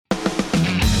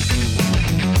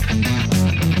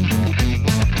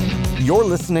You're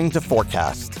listening to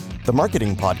Forecast, the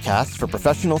marketing podcast for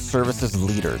professional services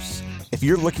leaders. If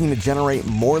you're looking to generate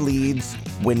more leads,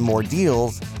 win more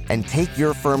deals, and take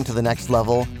your firm to the next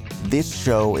level, this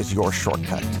show is your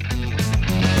shortcut.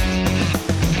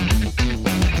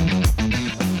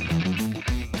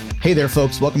 Hey there,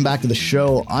 folks. Welcome back to the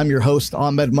show. I'm your host,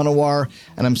 Ahmed Munawar,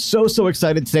 and I'm so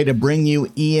excited today to bring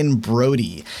you Ian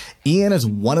Brody. Ian is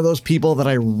one of those people that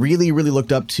I really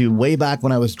looked up to way back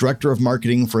when I was director of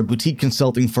marketing for a boutique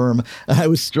consulting firm. I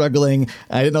was struggling.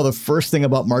 I didn't know the first thing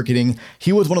about marketing.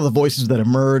 He was one of the voices that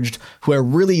emerged, who I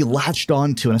really latched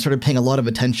onto and I started paying a lot of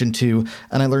attention to.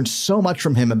 And I learned so much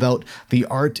from him about the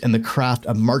art and the craft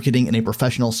of marketing in a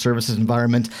professional services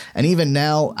environment. And even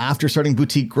now, after starting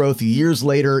Boutique Growth years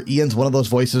later, Ian's one of those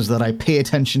voices that I pay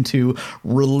attention to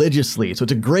religiously. So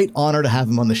it's a great honor to have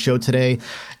him on the show today.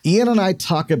 Ian and I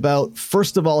talk about,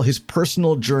 first of all, his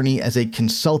personal journey as a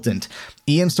consultant.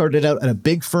 Ian started out at a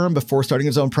big firm before starting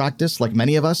his own practice, like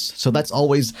many of us. So that's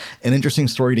always an interesting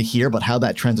story to hear about how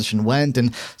that transition went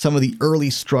and some of the early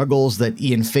struggles that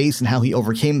Ian faced and how he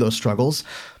overcame those struggles.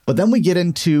 But then we get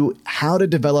into how to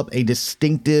develop a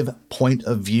distinctive point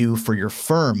of view for your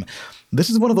firm. This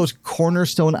is one of those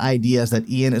cornerstone ideas that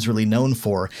Ian is really known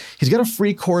for. He's got a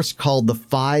free course called the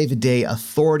 5-Day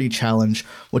Authority Challenge,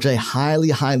 which I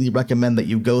highly recommend that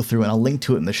you go through, and I'll link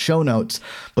to it in the show notes.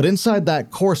 But inside that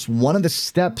course, one of the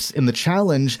steps in the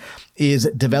challenge is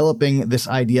developing this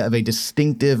idea of a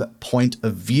distinctive point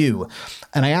of view.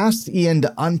 And I asked Ian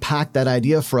to unpack that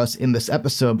idea for us in this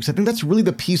episode, because I think that's really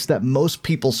the piece that most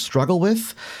people struggle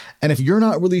with. And if you're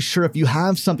not really sure if you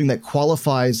have something that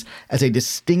qualifies as a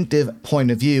distinctive point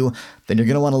of view, then you're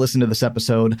going to want to listen to this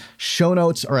episode. Show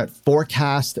notes are at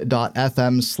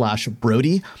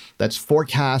forecast.fm/Brody. That's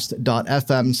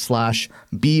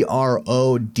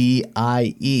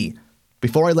forecast.fm/BRODIE.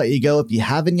 Before I let you go, if you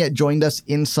haven't yet joined us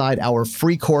inside our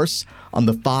free course on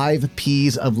the 5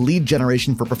 Ps of lead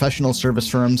generation for professional service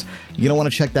firms, you're going to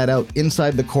want to check that out.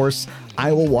 Inside the course,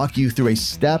 I will walk you through a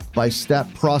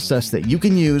step-by-step process that you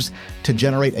can use to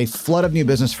generate a flood of new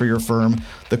business for your firm.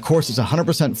 The course is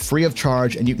 100% free of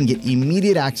charge, and you can get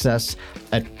immediate access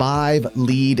at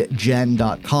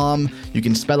 5leadgen.com. You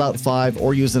can spell out 5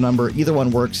 or use the number. Either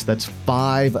one works. That's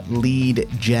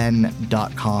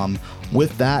 5leadgen.com.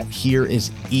 With that, here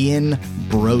is Ian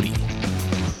Brody.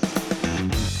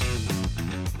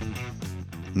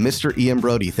 Mr. Ian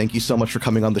Brody, thank you so much for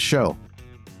coming on the show.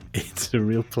 It's a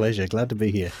real pleasure. Glad to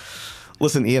be here.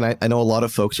 Listen, Ian, I know a lot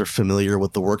of folks are familiar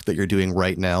with the work that you're doing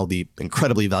right now, the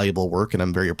incredibly valuable work, and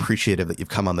I'm very appreciative that you've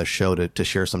come on the show to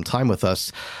share some time with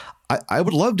us. I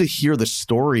would love to hear the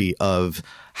story of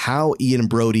how Ian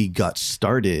Brody got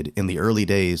started in the early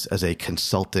days as a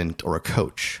consultant or a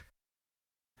coach.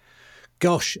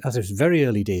 Gosh, as it was very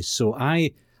early days. So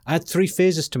I had 3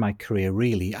 phases to my career,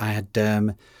 really. I had,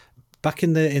 back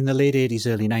in the late 80s,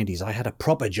 early 90s, I had a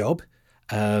proper job.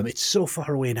 It's so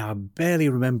far away now, I barely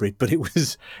remember it, but it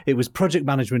was project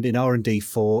management in R&D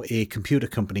for a computer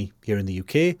company here in the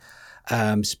UK.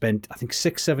 Spent, I think,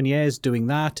 6-7 years doing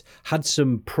that, had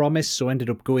some promise, so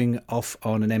ended up going off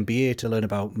on an MBA to learn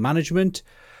about management.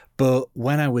 But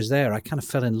when I was there, I kind of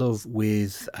fell in love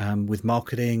with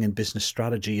marketing and business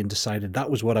strategy and decided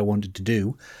that was what I wanted to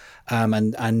do,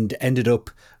 and ended up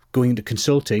going into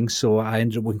consulting. So I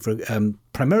ended up working for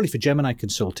primarily for Gemini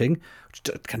Consulting, which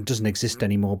kind of doesn't exist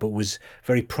anymore, but was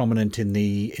very prominent in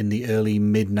the early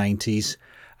mid-90s.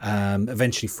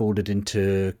 Eventually folded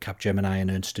into Capgemini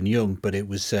and Ernst & Young, but it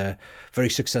was a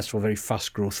very successful, very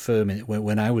fast growth firm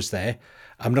when I was there.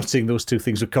 I'm not saying those two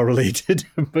things are correlated,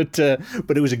 but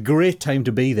it was a great time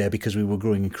to be there because we were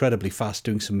growing incredibly fast,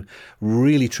 doing some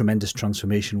really tremendous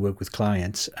transformation work with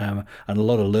clients, and a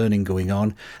lot of learning going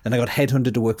on. Then I got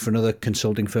headhunted to work for another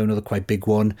consulting firm, another quite big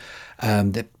one,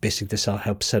 that basically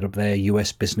helped set up their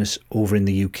US business over in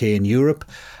the UK and Europe.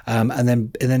 And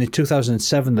then in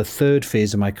 2007, the third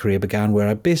phase of my career began, where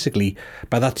I basically,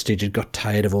 by that stage, had got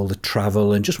tired of all the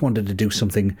travel and just wanted to do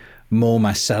something more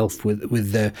myself.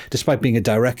 Despite being a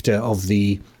director of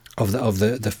the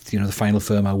final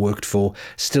firm I worked for,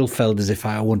 still felt as if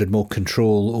I wanted more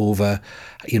control over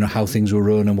how things were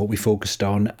run and what we focused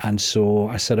on. And so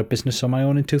I set up business on my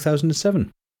own in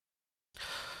 2007.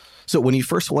 So when you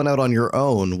first went out on your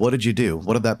own, what did you do?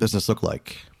 What did that business look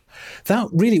like? That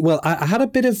really, well, I had a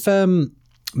bit of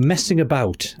messing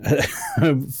about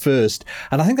first.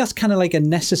 And I think that's kind of like a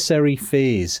necessary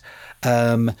phase.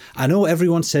 I know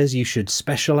everyone says you should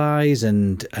specialize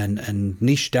and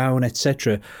niche down,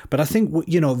 etc. But I think,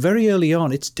 very early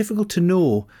on, it's difficult to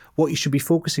know what you should be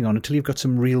focusing on until you've got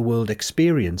some real world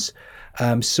experience.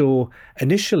 So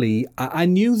initially, I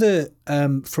knew that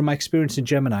from my experience in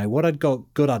Gemini, what I'd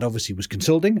got good at obviously was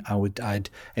consulting. I'd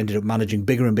ended up managing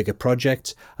bigger and bigger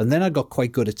projects, and then I got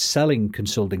quite good at selling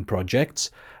consulting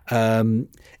projects.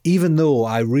 Even though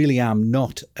I really am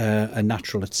not a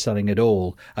natural at selling at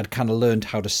all, I'd kind of learned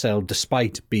how to sell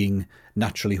despite being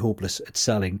naturally hopeless at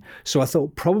selling. So I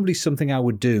thought probably something I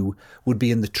would do would be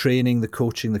in the training, the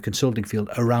coaching, the consulting field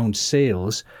around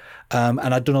sales. And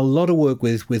I'd done a lot of work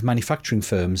with manufacturing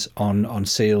firms on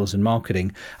sales and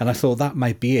marketing, and I thought that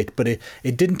might be it. But it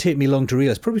didn't take me long to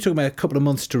realise. Probably took me a couple of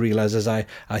months to realise as I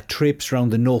traipsed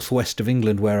around the northwest of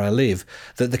England where I live,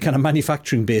 that the kind of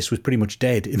manufacturing base was pretty much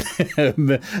dead.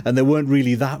 And there weren't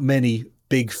really that many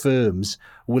big firms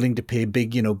willing to pay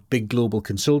big global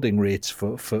consulting rates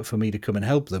for me to come and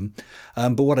help them.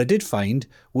 But what I did find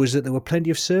was that there were plenty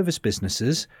of service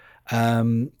businesses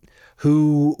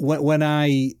who, when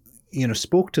I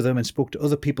spoke to them and spoke to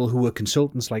other people who were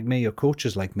consultants like me or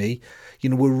coaches like me,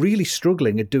 were really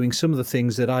struggling at doing some of the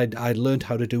things that I'd learned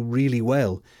how to do really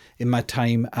well in my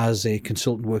time as a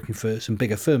consultant working for some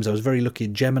bigger firms. I was very lucky.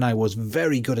 Gemini was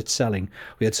very good at selling.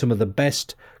 We had some of the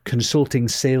best consulting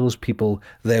salespeople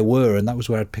there were, and that was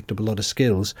where I'd picked up a lot of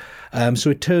skills.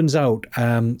 So it turns out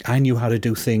I knew how to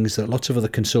do things that lots of other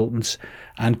consultants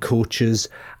and coaches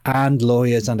and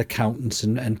lawyers and accountants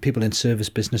and people in service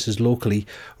businesses locally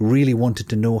really wanted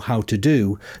to know how to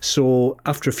do. So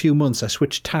after a few months, I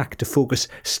switched tack to focus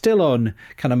still on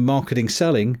kind of marketing,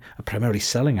 selling, primarily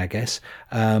selling, I guess,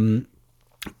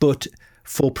 but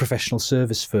for professional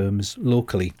service firms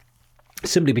locally.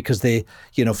 Simply because they,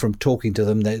 from talking to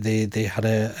them, they had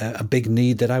a big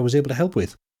need that I was able to help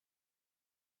with.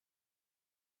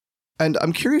 And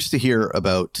I'm curious to hear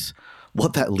about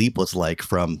what that leap was like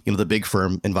from, the big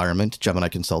firm environment, Gemini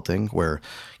Consulting, where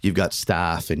you've got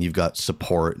staff and you've got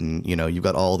support and, you've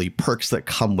got all the perks that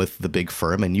come with the big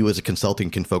firm, and you as a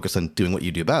consultant can focus on doing what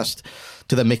you do best,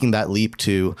 to then making that leap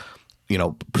to,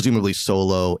 presumably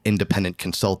solo independent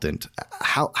consultant.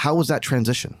 How was that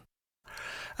transition?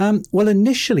 Well,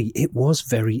 initially it was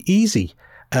very easy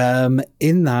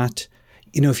in that,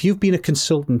 if you've been a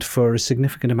consultant for a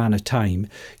significant amount of time,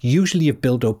 usually you've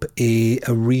built up a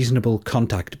reasonable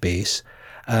contact base.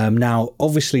 Now,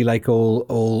 obviously, like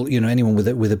all anyone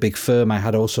with a big firm, I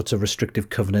had all sorts of restrictive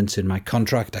covenants in my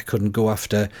contract. I couldn't go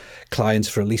after clients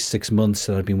for at least 6 months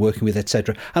that I'd been working with,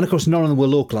 etc. And of course, none of them were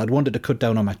local. I'd wanted to cut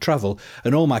down on my travel,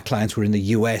 and all my clients were in the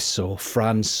US or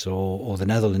France or the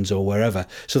Netherlands or wherever.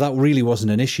 So that really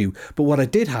wasn't an issue. But what I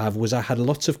did have was I had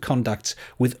lots of contacts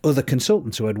with other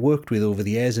consultants who I'd worked with over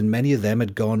the years, and many of them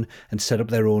had gone and set up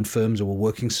their own firms or were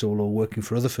working solo or working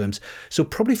for other firms. So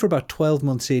probably for about 12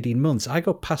 months, 18 months, I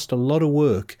got past a lot of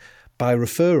work by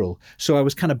referral. So I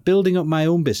was kind of building up my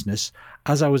own business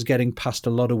as I was getting past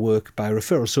a lot of work by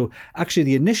referral. So actually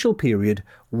the initial period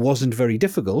wasn't very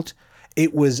difficult.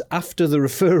 It was after the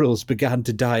referrals began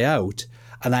to die out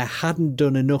and I hadn't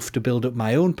done enough to build up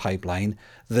my own pipeline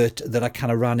that I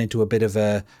kind of ran into a bit of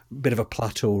a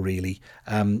plateau, really.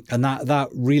 And that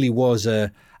really was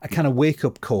a kind of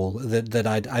wake-up call that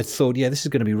I thought, yeah, this is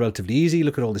going to be relatively easy.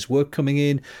 Look at all this work coming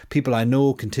in. People I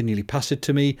know continually pass it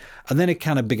to me. And then it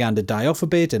kind of began to die off a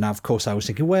bit. And of course, I was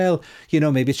thinking, well,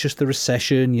 maybe it's just the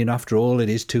recession. After all, it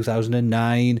is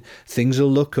 2009. Things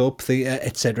will look up,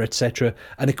 et cetera, et cetera.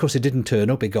 And of course, it didn't turn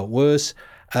up. It got worse.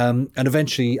 And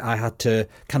eventually, I had to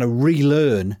kind of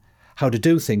relearn how to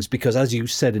do things because, as you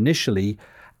said initially,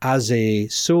 as a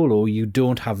solo, you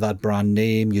don't have that brand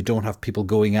name. You don't have people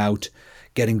going out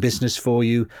getting business for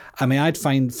you. I mean, I'd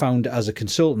found as a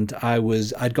consultant,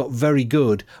 I'd got very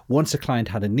good. Once a client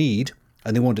had a need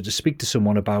and they wanted to speak to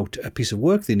someone about a piece of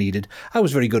work they needed, I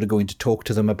was very good at going to talk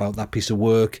to them about that piece of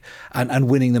work and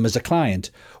winning them as a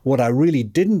client. What I really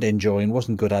didn't enjoy and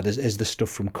wasn't good at is the stuff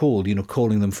from cold,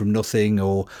 calling them from nothing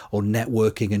or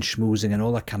networking and schmoozing and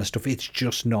all that kind of stuff. It's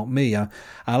just not me. I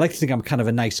like to think I'm kind of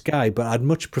a nice guy, but I'd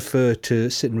much prefer to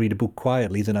sit and read a book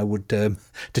quietly than I would to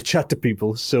chat to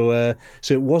people. So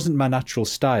it wasn't my natural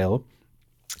style.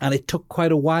 And it took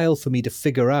quite a while for me to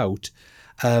figure out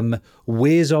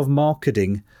ways of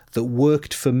marketing that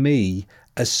worked for me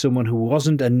as someone who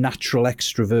wasn't a natural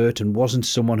extrovert and wasn't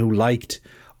someone who liked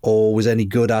or was any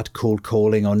good at cold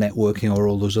calling or networking or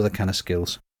all those other kind of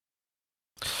skills.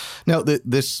 Now,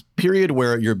 this period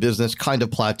where your business kind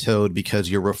of plateaued because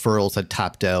your referrals had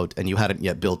tapped out and you hadn't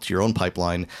yet built your own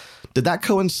pipeline, Did that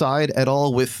coincide at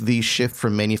all with the shift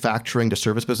from manufacturing to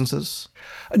service businesses?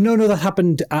 No, that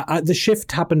happened. The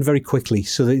shift happened very quickly.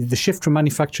 So the shift from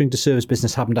manufacturing to service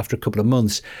business happened after a couple of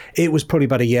months. It was probably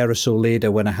about a year or so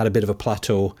later when I had a bit of a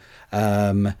plateau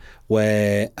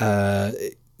where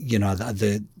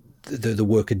the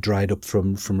work had dried up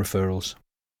from referrals.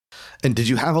 And did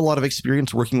you have a lot of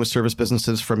experience working with service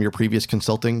businesses from your previous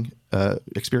consulting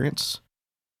experience?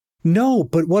 No,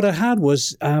 but what I had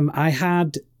was I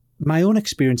had my own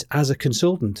experience as a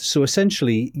consultant. So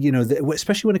essentially,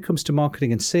 especially when it comes to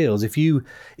marketing and sales, if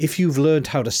you've learned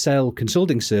how to sell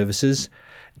consulting services,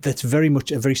 that's very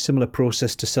much a very similar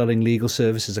process to selling legal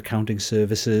services, accounting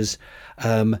services.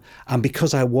 And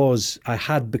because I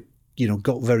had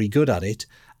got very good at it,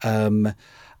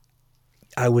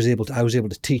 I was able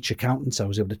to teach accountants, I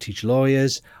was able to teach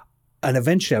lawyers, and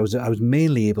eventually I was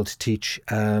mainly able to teach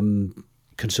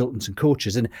consultants and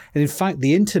coaches. And in fact,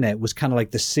 the internet was kind of like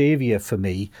the savior for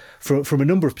me from a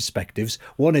number of perspectives.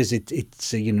 One is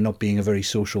it's not being a very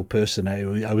social person,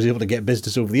 I was able to get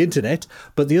business over the internet.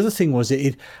 But the other thing was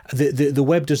the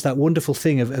web does that wonderful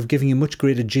thing of giving you much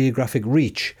greater geographic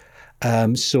reach.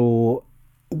 So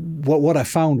what I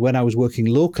found when I was working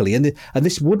locally, and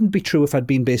this wouldn't be true if I'd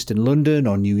been based in London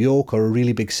or New York or a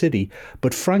really big city,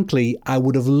 but frankly, I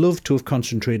would have loved to have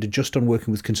concentrated just on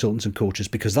working with consultants and coaches,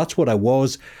 because that's what I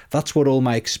was, that's what all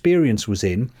my experience was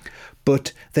in,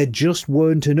 but there just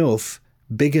weren't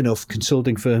big enough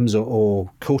consulting firms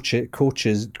or coaching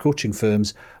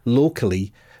firms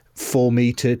locally for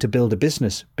me to build a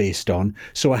business based on.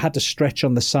 So I had to stretch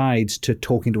on the sides to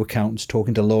talking to accountants,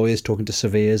 talking to lawyers, talking to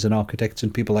surveyors and architects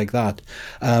and people like that.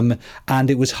 And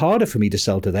it was harder for me to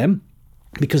sell to them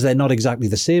because they're not exactly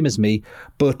the same as me,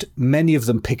 but many of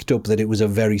them picked up that it was a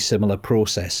very similar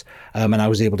process. And I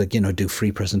was able to, do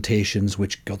free presentations,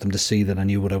 which got them to see that I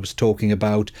knew what I was talking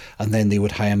about. And then they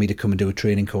would hire me to come and do a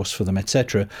training course for them,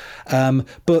 etc.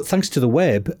 But thanks to the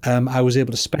web, I was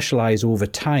able to specialize over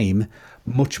time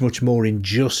much more in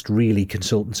just really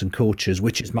consultants and coaches,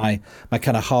 which is my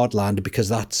kind of heartland, because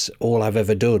that's all I've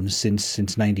ever done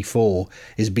since 94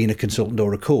 is being a consultant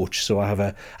or a coach. So I have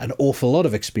an awful lot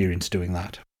of experience doing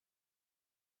that.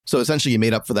 So essentially you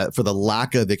made up for the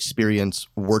lack of experience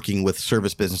working with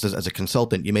service businesses as a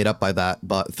consultant. You made up by that,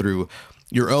 but through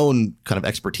your own kind of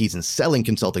expertise in selling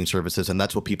consulting services, and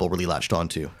that's what people really latched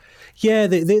onto. Yeah,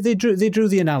 they drew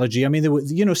the analogy. I mean, there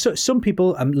were, some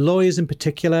people, lawyers in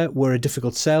particular, were a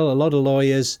difficult sell. A lot of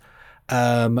lawyers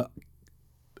were,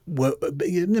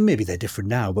 maybe they're different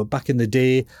now, but back in the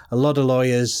day, a lot of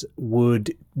lawyers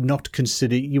would not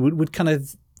consider, you would kind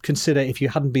of consider, if you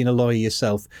hadn't been a lawyer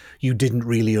yourself, you didn't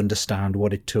really understand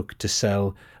what it took to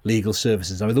sell legal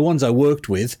services. I mean, the ones I worked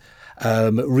with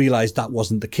realized that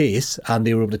wasn't the case, and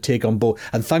they were able to take on board.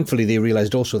 And thankfully, they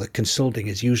realized also that consulting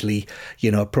is usually,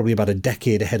 probably about a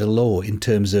decade ahead of law in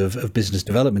terms of business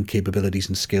development capabilities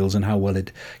and skills, and how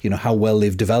well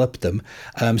they've developed them.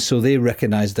 So they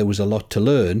recognized there was a lot to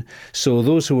learn. So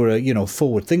those who were,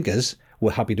 forward thinkers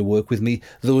were happy to work with me.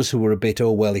 Those who were a bit,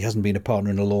 he hasn't been a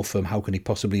partner in a law firm, how can he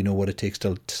possibly know what it takes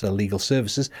to sell legal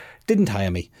services, didn't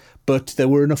hire me. But there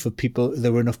were enough people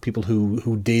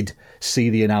who did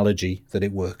see the analogy that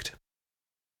it worked.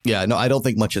 Yeah, no, I don't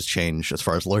think much has changed as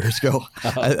far as lawyers go.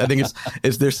 I think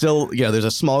there's still, there's a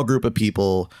small group of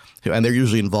people who, and they're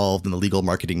usually involved in the legal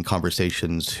marketing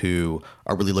conversations, who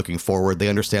are really looking forward. They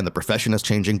understand the profession is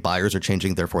changing, buyers are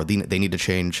changing, therefore they need to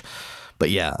change. But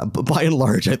yeah, by and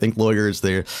large, I think lawyers,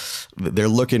 they're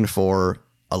looking for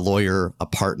a lawyer, a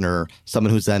partner,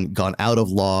 someone who's then gone out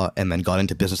of law and then gone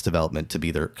into business development to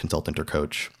be their consultant or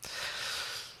coach.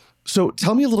 So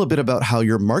tell me a little bit about how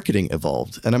your marketing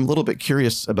evolved. And I'm a little bit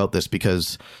curious about this,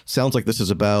 because sounds like this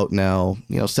is about now,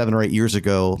 7 or 8 years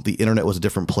ago, the internet was a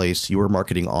different place. You were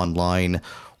marketing online.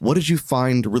 What did you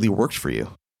find really worked for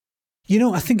you?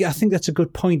 I think that's a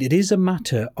good point. It is a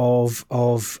matter of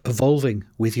evolving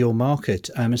with your market.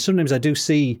 And sometimes I do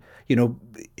see,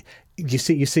 you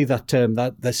see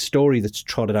that story that's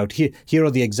trotted out here. Here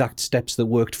are the exact steps that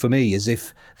worked for me, as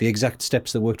if the exact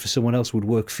steps that worked for someone else would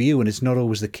work for you, and it's not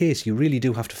always the case. You really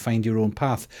do have to find your own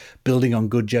path, building on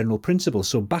good general principles.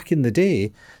 So back in the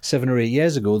day, 7 or 8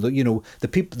 years ago,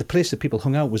 the place that people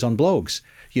hung out was on blogs.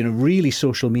 Really,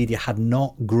 social media had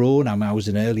not grown. I was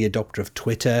an early adopter of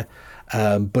Twitter,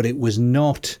 but it was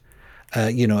not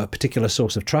a particular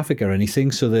source of traffic or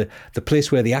anything. So the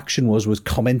place where the action was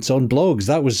comments on blogs.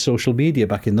 That was social media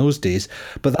back in those days.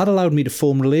 But that allowed me to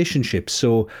form relationships.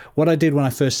 So what I did when I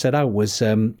first set out was,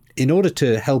 in order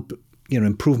to help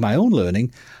improve my own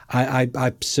learning,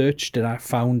 I searched and I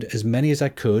found as many as I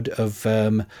could of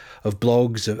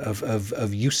blogs,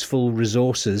 of useful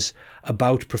resources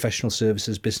about professional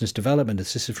services business development.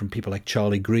 This is from people like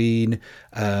Charlie Green,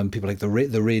 people like the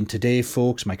Rain Today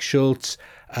folks, Mike Schultz,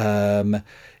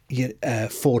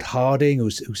 Ford Harding,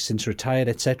 who's since retired,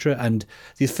 etc. And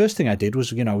the first thing I did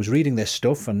was, I was reading their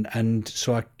stuff, and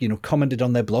so I, commented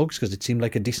on their blogs because it seemed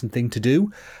like a decent thing to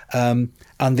do. And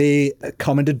they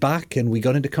commented back, and we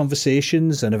got into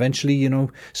conversations, and eventually,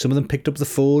 some of them picked up the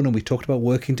phone, and we talked about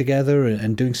working together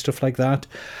and doing stuff like that.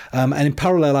 And in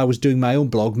parallel, I was doing my own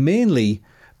blog, mainly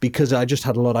because I just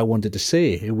had a lot I wanted to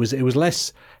say. It was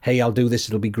less, hey, I'll do this,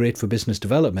 it'll be great for business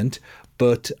development,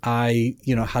 but I,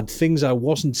 had things I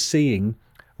wasn't seeing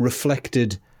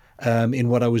reflected in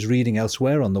what I was reading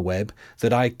elsewhere on the web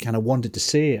that I kind of wanted to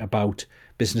say about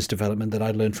business development that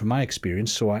I'd learned from my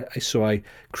experience. So I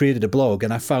created a blog,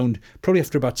 and I found probably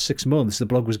after about 6 months, the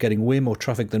blog was getting way more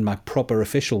traffic than my proper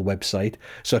official website.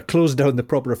 So I closed down the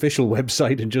proper official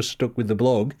website and just stuck with the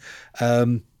blog.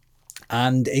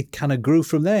 And it kind of grew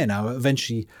from there. Now,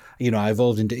 eventually, I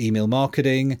evolved into email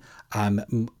marketing.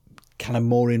 I'm kind of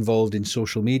more involved in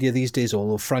social media these days,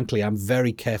 although frankly, I'm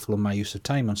very careful on my use of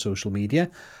time on social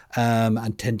media,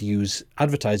 and tend to use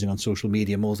advertising on social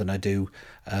media more than I do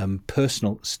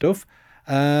personal stuff.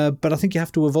 But I think you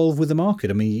have to evolve with the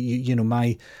market. I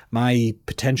mean, my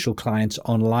potential clients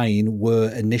online were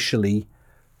initially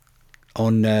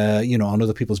on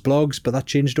other people's blogs, but that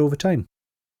changed over time.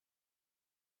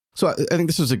 So I think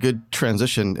this is a good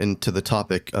transition into the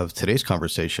topic of today's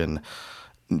conversation.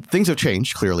 Things have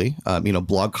changed, clearly.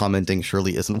 Blog commenting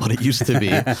surely isn't what it used to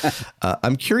be.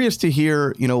 I'm curious to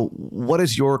hear, what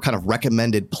is your kind of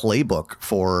recommended playbook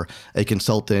for a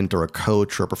consultant or a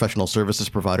coach or a professional services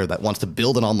provider that wants to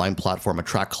build an online platform,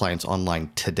 attract clients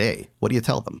online today? What do you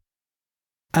tell them?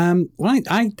 Well,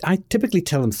 I typically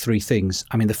tell them three things.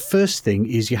 I mean, the first thing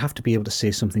is you have to be able to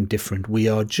say something different. We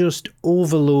are just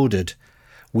overloaded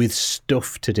with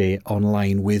stuff today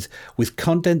online, with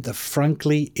content that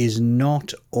frankly is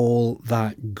not all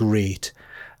that great.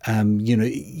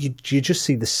 You just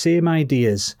see the same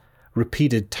ideas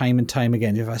repeated time and time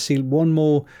again. If I see one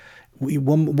more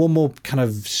kind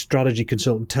of strategy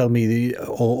consultant tell me,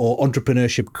 or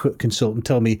entrepreneurship consultant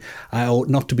tell me I ought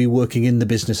not to be working in the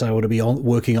business, I ought to be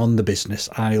working on the business,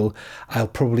 I'll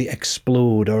probably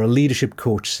explode. Or a leadership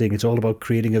coach saying it's all about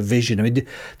creating a vision. I mean,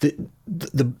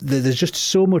 there's just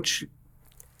so much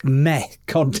meh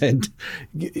content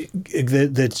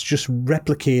that's just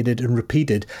replicated and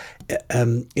repeated.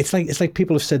 It's like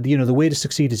people have said, the way to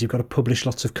succeed is you've got to publish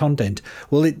lots of content.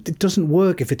 Well, it doesn't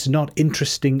work if it's not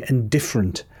interesting and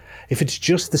different. If it's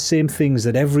just the same things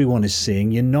that everyone is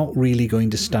saying, you're not really going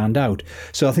to stand out.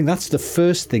 So I think that's the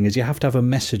first thing, is you have to have a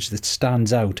message that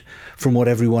stands out from what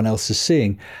everyone else is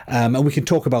saying. And we can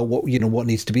talk about what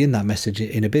needs to be in that message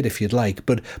in a bit if you'd like,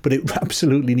 but it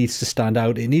absolutely needs to stand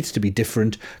out. It needs to be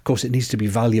different. Of course, it needs to be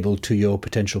valuable to your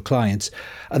potential clients.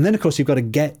 And then, of course, you've got to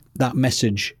get that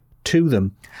message to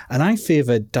them. And I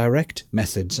favor direct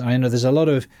methods. I know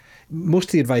there's most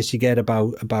of the advice you get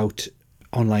about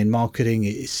online marketing,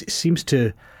 it seems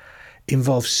to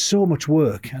involve so much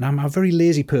work, and I'm a very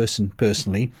lazy person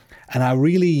personally, and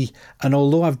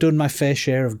although I've done my fair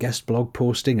share of guest blog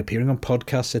posting, appearing on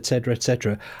podcasts,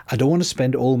 etc., I don't want to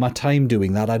spend all my time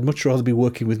doing that. I'd much rather be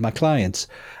working with my clients.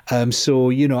 So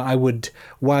I would,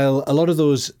 while a lot of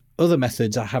those other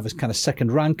methods I have as kind of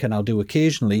second rank and I'll do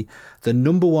occasionally, the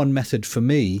number one method for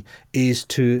me is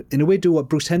to, in a way, do what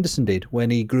Bruce Henderson did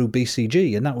when he grew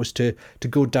BCG, and that was to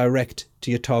go direct to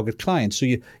your target clients. So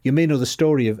you may know the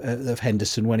story of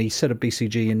Henderson when he set up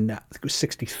BCG in, I think it was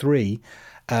 1963.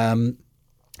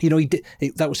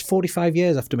 That was 45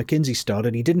 years after McKinsey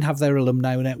started. He didn't have their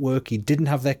alumni network. He didn't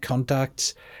have their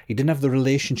contacts. He didn't have the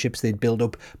relationships they'd built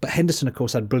up. But Henderson, of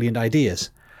course, had brilliant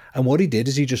ideas. And what he did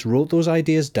is he just wrote those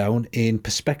ideas down in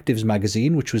Perspectives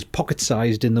magazine, which was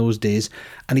pocket-sized in those days,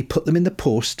 and he put them in the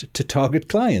post to target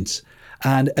clients.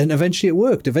 And eventually it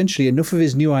worked. Eventually enough of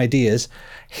his new ideas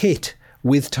hit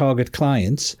with target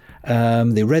clients.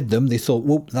 They read them. They thought,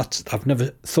 whoa, I've never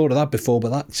thought of that before,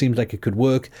 but that seems like it could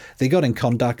work. They got in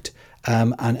contact.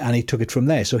 And he took it from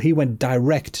there. So he went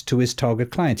direct to his target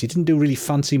clients. He didn't do really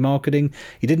fancy marketing.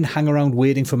 He didn't hang around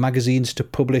waiting for magazines to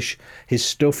publish his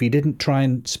stuff. He didn't try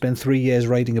and spend 3 years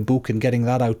writing a book and getting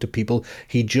that out to people.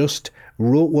 He just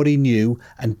wrote what he knew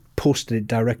and posted it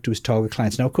direct to his target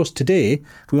clients. Now, of course, today,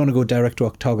 if we want to go direct to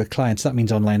our target clients, that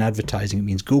means online advertising. It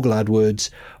means Google AdWords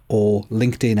or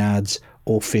LinkedIn ads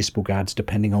or Facebook ads,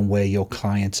 depending on where your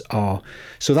clients are.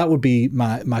 So that would be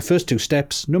my first two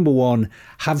steps. Number one,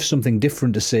 have something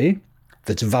different to say.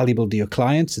 that's valuable to your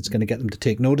clients. It's going to get them to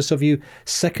take notice of you.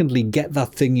 Secondly, get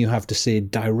that thing you have to say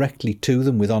directly to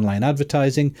them with online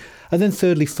advertising. And then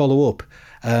thirdly, follow up.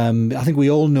 I think we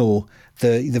all know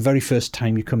the very first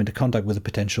time you come into contact with a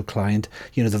potential client,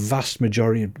 the vast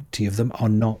majority of them are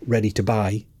not ready to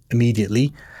buy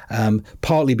immediately.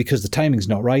 Partly because the timing's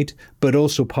not right, but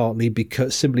also partly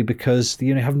simply because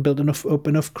you haven't built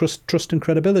enough trust and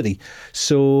credibility.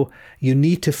 So you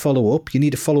need to follow up. You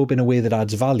need to follow up in a way that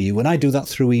adds value. And I do that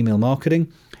through email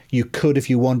marketing. You could, if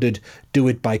you wanted, do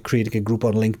it by creating a group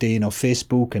on LinkedIn or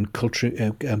Facebook and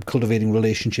cultivating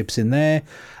relationships in there.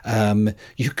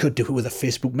 You could do it with a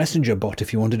Facebook Messenger bot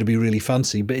if you wanted to be really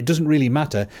fancy, but it doesn't really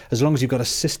matter as long as you've got a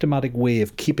systematic way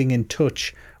of keeping in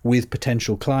touch with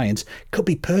potential clients. It could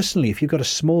be personally. If you've got a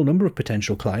small number of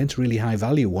potential clients, really high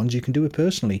value ones, you can do it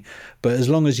personally. But as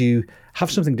long as you have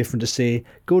something different to say,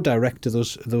 go direct to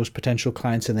those potential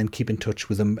clients and then keep in touch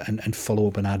with them and follow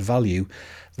up and add value.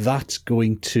 That's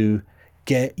going to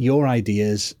get your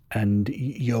ideas and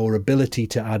your ability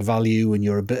to add value and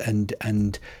your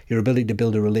ability to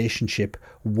build a relationship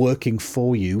working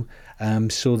for you,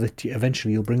 so that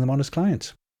eventually you'll bring them on as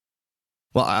clients.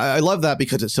 Well, I love that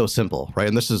because it's so simple, right?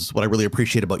 And this is what I really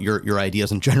appreciate about your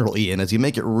ideas in general, Ian, is you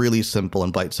make it really simple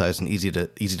and bite-sized and easy to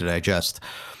digest.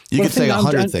 You could say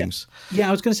 100 things. Yeah,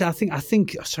 I was going to say, I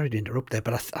think. Sorry to interrupt there,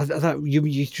 but I thought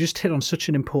you just hit on such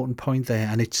an important point there,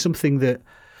 and it's something that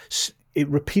it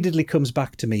repeatedly comes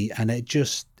back to me, and it's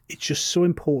just so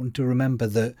important to remember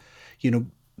that,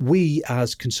 we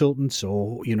as consultants,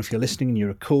 or if you're listening and you're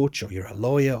a coach or you're a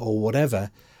lawyer or whatever,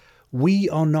 we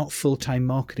are not full-time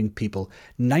marketing people.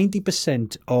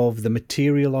 90% of the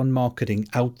material on marketing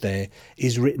out there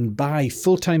is written by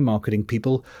full-time marketing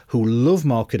people who love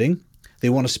marketing. They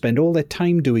want to spend all their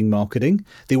time doing marketing.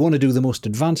 They want to do the most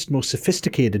advanced, most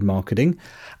sophisticated marketing.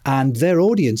 And their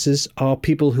audiences are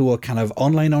people who are kind of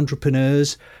online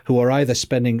entrepreneurs who are either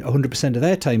spending 100% of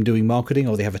their time doing marketing,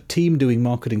 or they have a team doing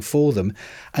marketing for them.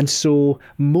 And so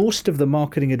most of the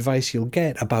marketing advice you'll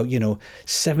get about,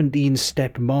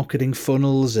 17-step marketing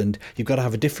funnels, and you've got to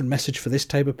have a different message for this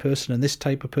type of person and this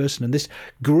type of person and this.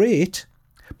 Great.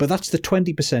 But that's the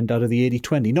 20% out of the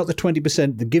 80-20, not the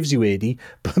 20% that gives you 80,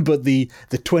 but the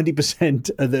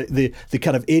 20%, the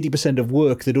kind of 80% of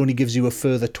work that only gives you a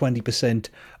further 20%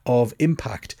 of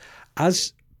impact.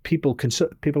 As people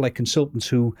like consultants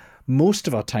who most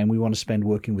of our time we want to spend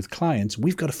working with clients,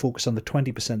 we've got to focus on the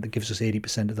 20% that gives us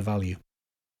 80% of the value.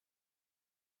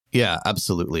 Yeah,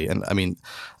 absolutely. And I mean,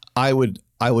 I would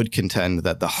contend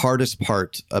that the hardest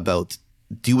part about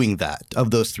doing that, of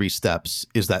those 3 steps,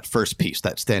 is that first piece,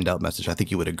 that standout message. I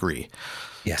think you would agree.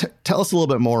 Yeah. Tell us a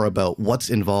little bit more about what's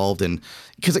involved in,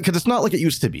 because it's not like it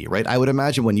used to be, right? I would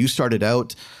imagine when you started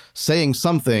out, saying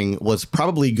something was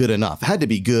probably good enough. It had to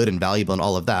be good and valuable and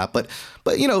all of that. But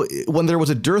when there was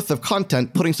a dearth of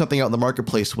content, putting something out in the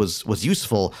marketplace was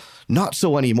useful. Not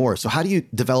so anymore. So how do you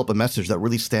develop a message that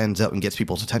really stands out and gets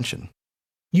people's attention?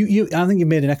 I think you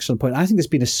made an excellent point. I think there's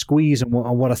been a squeeze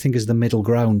on what I think is the middle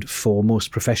ground for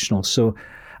most professionals. So,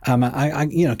 kind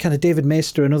of David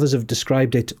Maister and others have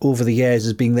described it over the years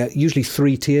as being that usually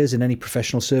 3 tiers in any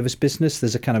professional service business.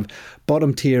 There's a kind of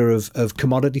bottom tier of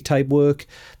commodity type work.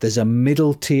 There's a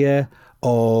middle tier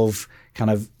of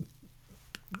kind of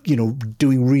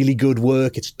doing really good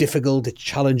work. It's difficult, it's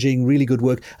challenging, really good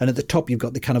work. And at the top, you've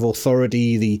got the kind of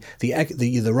authority,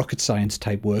 the rocket science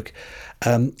type work.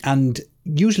 And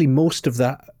usually most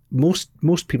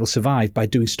people survive by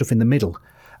doing stuff in the middle,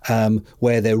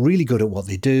 where they're really good at what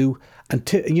they do. And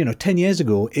 10 years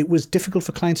ago, it was difficult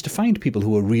for clients to find people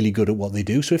who were really good at what they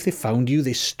do. So if they found you,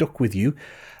 they stuck with you.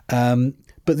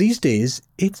 But these days,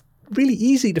 it's really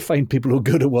easy to find people who are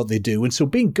good at what they do. And so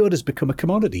being good has become a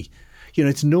commodity.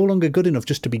 It's no longer good enough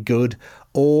just to be good,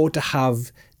 or to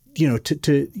have,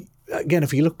 again,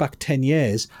 if you look back 10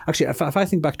 years, actually, if I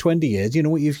think back 20 years,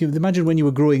 if you imagine when you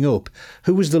were growing up,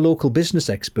 who was the local business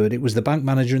expert? It was the bank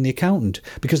manager and the accountant,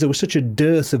 because there was such a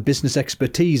dearth of business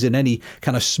expertise in any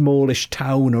kind of smallish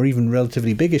town or even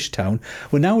relatively biggish town.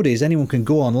 Well, nowadays, anyone can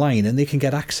go online and they can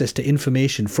get access to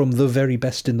information from the very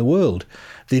best in the world.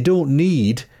 They don't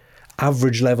need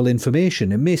average level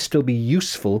information. It may still be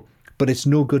useful, but it's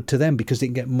no good to them because they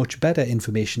can get much better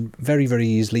information very, very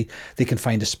easily. They can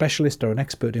find a specialist or an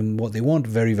expert in what they want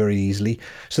very, very easily.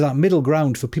 So that middle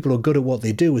ground for people who are good at what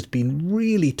they do has been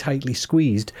really tightly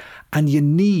squeezed, and you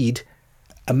need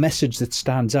a message that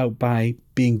stands out by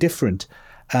being different.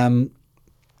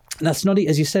 That's not,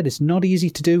 as you said, it's not easy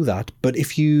to do that, but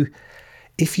if you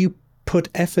put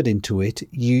effort into it,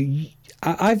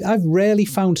 I've rarely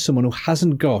found someone who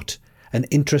hasn't got an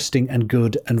interesting and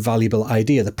good and valuable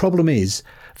idea. The problem is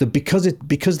that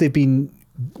because they've been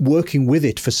working with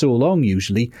it for so long,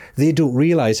 usually they don't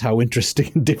realize how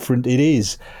interesting and different it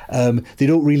is. They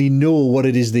don't really know what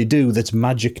it is they do that's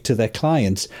magic to their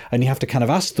clients, and you have to kind of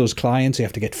ask those clients, you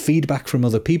have to get feedback from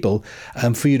other people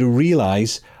for you to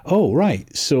realize, oh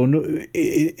right, so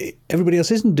everybody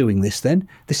else isn't doing this. Then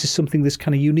this is something that's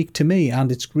kind of unique to me,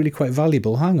 and it's really quite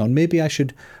valuable. Hang on, maybe I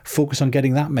should focus on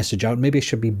getting that message out. Maybe I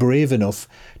should be brave enough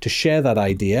to share that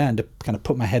idea and to kind of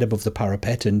put my head above the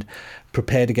parapet and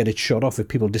prepare to get it shot off if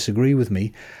people disagree with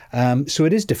me. So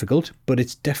it is difficult, but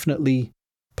it's definitely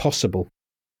possible.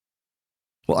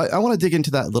 Well, I want to dig into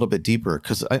that a little bit deeper,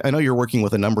 because I know you're working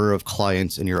with a number of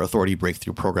clients in your Authority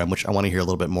Breakthrough program, which I want to hear a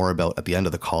little bit more about at the end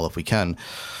of the call if we can.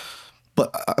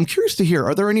 But I'm curious to hear,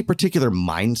 are there any particular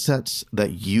mindsets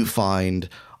that you find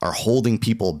are holding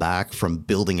people back from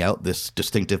building out this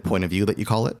distinctive point of view that you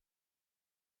call it?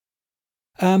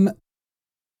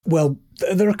 Well,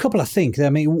 there are a couple, I think. I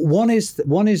mean, one is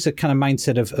a kind of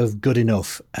mindset of good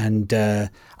enough. And I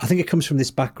think it comes from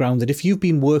this background that if you've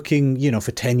been working,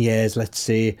 for 10 years, let's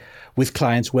say, with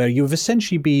clients where you've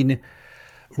essentially been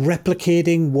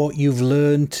replicating what you've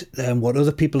learned and what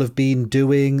other people have been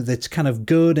doing, that's kind of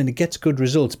good and it gets good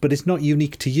results, but it's not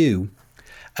unique to you.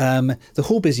 The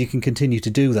hope is you can continue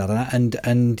to do that,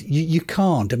 and you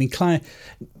can't. I mean,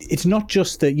 it's not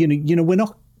just that, we're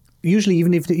not, usually,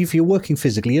 even if you're working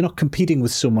physically, you're not competing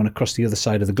with someone across the other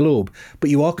side of the globe, but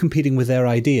you are competing with their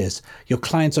ideas. Your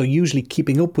clients are usually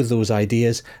keeping up with those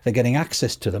ideas. They're getting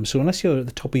access to them. So unless you're at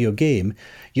the top of your game,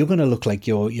 you're going to look like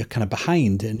you're kind of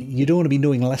behind, and you don't want to be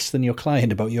knowing less than your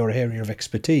client about your area of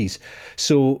expertise.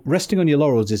 So resting on your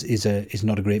laurels is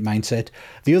not a great mindset.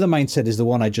 The other mindset is the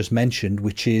one I just mentioned,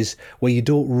 which is where you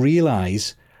don't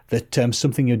realize that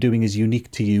something you're doing is unique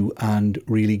to you and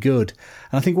really good.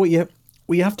 And I think what you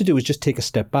have to do is just take a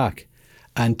step back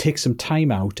and take some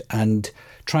time out and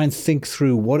try and think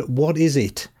through what is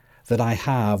it that I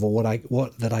have, or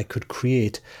what that I could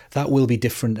create that will be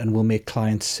different and will make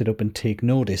clients sit up and take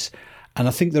notice. And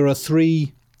I think there are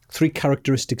three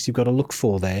characteristics you've got to look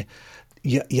for there.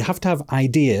 You have to have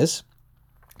ideas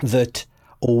that,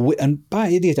 and by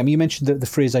ideas, I mean, you mentioned the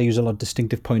phrase I use a lot,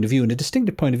 distinctive point of view. And a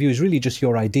distinctive point of view is really just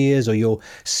your ideas or your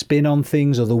spin on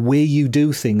things or the way you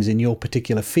do things in your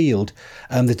particular field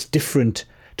that's different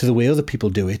to the way other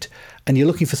people do it. And you're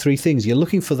looking for three things. You're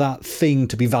looking for that thing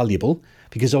to be valuable,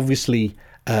 because obviously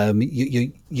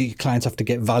your clients have to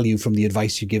get value from the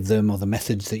advice you give them or the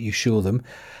methods that you show them.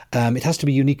 It has to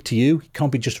be unique to you. It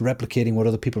can't be just replicating what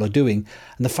other people are doing.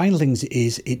 And the final thing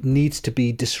is it needs to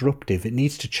be disruptive. It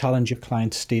needs to challenge your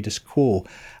client's status quo.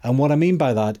 And what I mean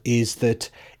by that is that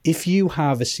if you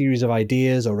have a series of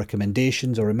ideas or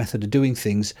recommendations or a method of doing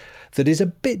things that is a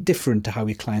bit different to how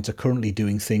your clients are currently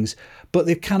doing things, but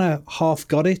they've kind of half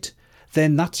got it,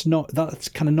 then that's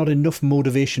kind of not enough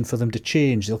motivation for them to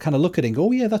change. They'll kind of look at it and go,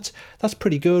 oh yeah, that's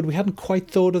pretty good. We hadn't quite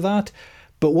thought of that.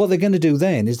 But what they're going to do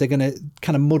then is they're going to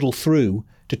kind of muddle through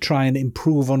to try and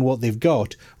improve on what they've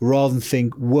got, rather than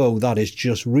think, whoa, that is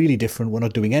just really different. We're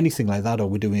not doing anything like that, or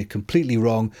we're doing it completely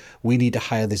wrong. We need to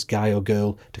hire this guy or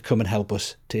girl to come and help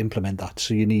us to implement that.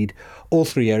 So you need all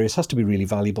three areas. It has to be really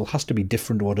valuable, has to be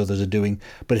different to what others are doing,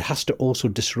 but it has to also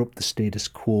disrupt the status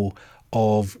quo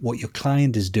of what your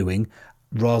client is doing,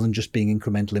 rather than just being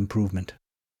incremental improvement.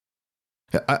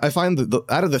 I find that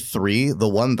out of the three, the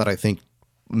one that I think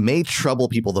may trouble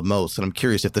people the most, and I'm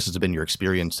curious if this has been your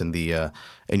experience in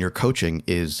your coaching,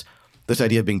 is this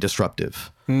idea of being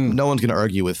disruptive. No one's going to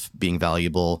argue with being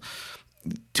valuable.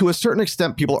 To a certain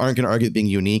extent, people aren't going to argue with being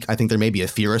unique. I think there may be a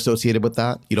fear associated with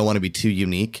that. You don't want to be too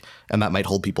unique, and that might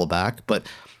hold people back. But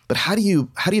how do you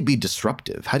be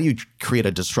disruptive? How do you create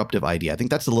a disruptive idea? I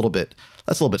think that's a little bit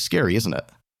scary, isn't it?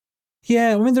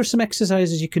 Yeah, I mean, there's some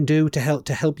exercises you can do to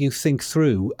help you think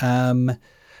through.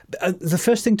 The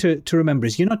first thing to remember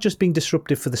is you're not just being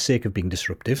disruptive for the sake of being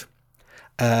disruptive.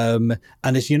 And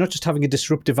you're not just having a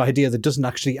disruptive idea that doesn't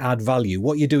actually add value.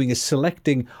 What you're doing is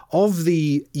selecting of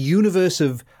the universe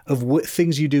of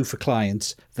things you do for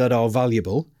clients that are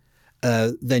valuable.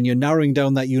 Then you're narrowing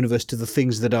down that universe to the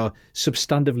things that are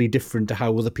substantively different to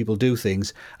how other people do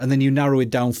things. And then you narrow it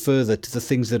down further to the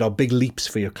things that are big leaps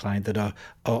for your client, that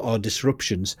are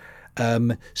disruptions.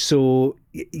 So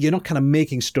you're not kind of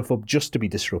making stuff up just to be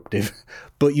disruptive,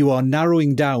 but you are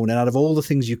narrowing down, and out of all the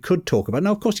things you could talk about.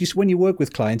 Now, of course, when you work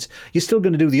with clients, you're still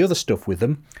going to do the other stuff with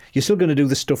them. You're still going to do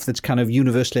the stuff that's kind of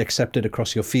universally accepted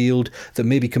across your field, that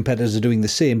maybe competitors are doing the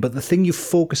same. But the thing you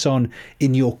focus on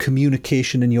in your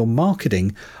communication and your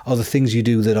marketing are the things you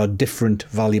do that are different,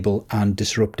 valuable, and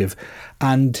disruptive.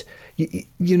 And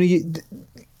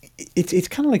it's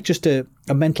kind of like just a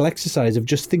mental exercise of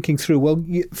just thinking through. Well,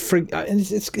 and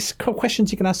it's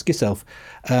questions you can ask yourself.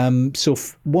 So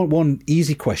one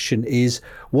easy question is,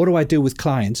 what do I do with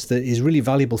clients that is really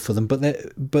valuable for them, but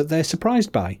they're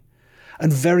surprised by?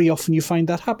 And very often you find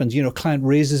that happens. Client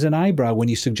raises an eyebrow when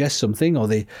you suggest something, or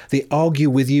they argue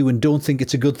with you and don't think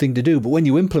it's a good thing to do. But when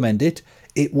you implement it,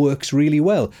 it works really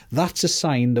well. That's a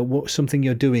sign that something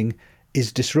you're doing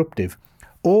is disruptive.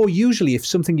 Or usually if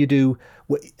something you do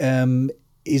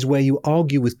is where you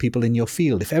argue with people in your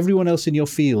field. If everyone else in your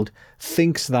field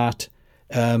thinks that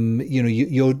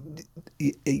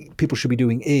people should be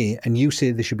doing A and you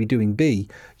say they should be doing B,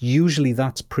 usually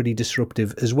that's pretty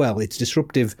disruptive as well. It's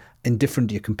disruptive and different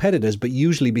to your competitors, but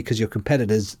usually because your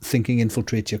competitors' thinking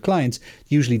infiltrates your clients,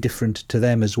 usually different to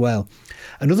them as well.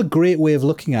 Another great way of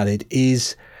looking at it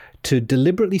is to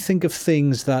deliberately think of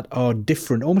things that are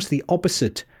different, almost the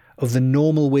opposite of the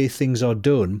normal way things are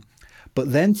done,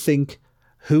 but then think,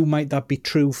 who might that be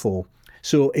true for?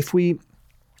 So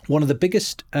one of the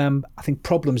biggest, I think,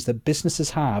 problems that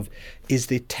businesses have is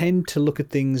we tend to look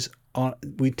at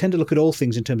all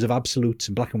things in terms of absolutes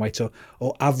and black and whites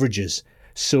or averages.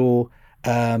 So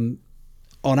on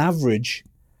average,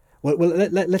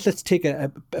 let's take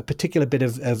a particular bit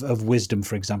of wisdom,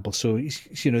 for example. So,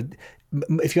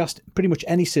 if you ask pretty much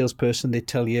any salesperson, they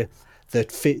tell you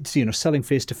that selling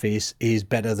face-to-face is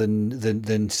better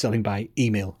than selling by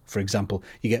email, for example.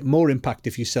 You get more impact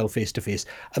if you sell face-to-face.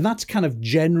 And that's kind of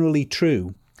generally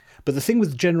true. But the thing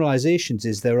with generalizations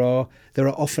is there are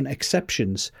often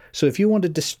exceptions. So if you want a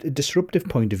disruptive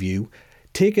point of view,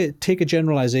 take a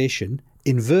generalization,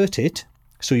 invert it.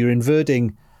 So you're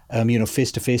inverting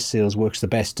face-to-face sales works the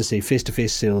best to say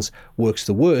face-to-face sales works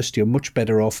the worst. You're much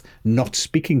better off not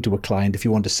speaking to a client if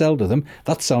you want to sell to them.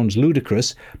 That sounds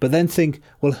ludicrous, but then think,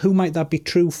 well, who might that be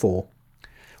true for?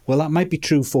 Well, that might be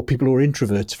true for people who are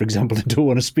introverts, for example, and don't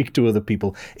want to speak to other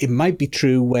people. It might be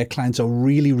true where clients are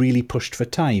really, really pushed for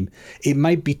time. It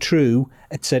might be true,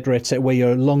 et cetera, where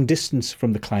you're long distance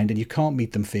from the client and you can't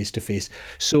meet them face to face.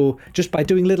 So just by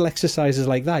doing little exercises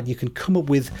like that, you can come up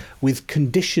with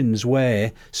conditions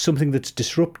where something that's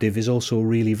disruptive is also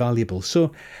really valuable.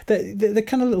 So the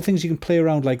kind of little things you can play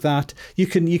around like that. You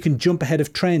can jump ahead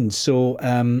of trends. So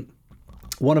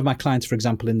one of my clients, for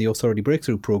example, in the Authority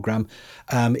Breakthrough Program,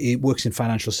 he works in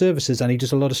financial services and he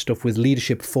does a lot of stuff with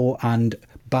leadership for and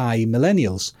by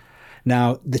millennials.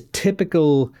 Now, the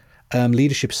typical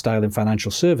leadership style in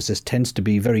financial services tends to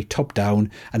be very top-down,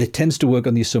 and it tends to work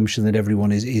on the assumption that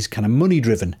everyone is kind of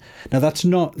money-driven. Now, that's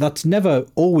never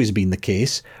always been the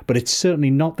case, but it's certainly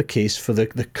not the case for the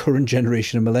current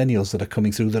generation of millennials that are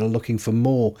coming through that are looking for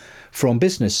more from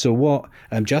business. So what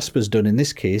Jasper's done in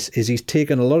this case is he's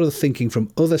taken a lot of the thinking from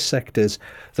other sectors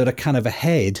that are kind of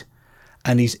ahead,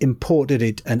 and he's imported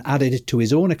it and added it to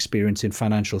his own experience in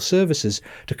financial services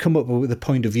to come up with a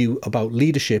point of view about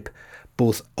leadership,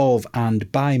 both of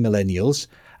and by millennials,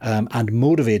 and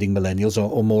motivating millennials,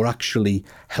 or more actually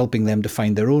helping them to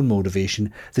find their own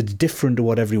motivation that's different to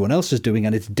what everyone else is doing,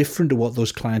 and it's different to what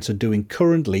those clients are doing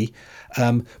currently.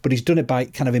 But he's done it by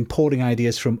kind of importing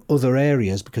ideas from other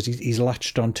areas because he's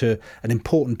latched onto an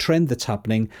important trend that's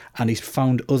happening, and he's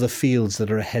found other fields that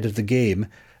are ahead of the game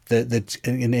that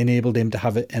enabled him to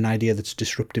have an idea that's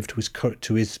disruptive to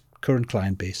his current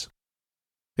client base.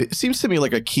 It seems to me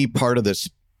like a key part of this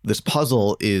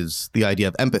puzzle is the idea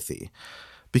of empathy,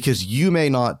 because you may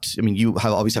not, you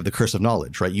always have the curse of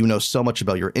knowledge, right? You know so much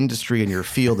about your industry and your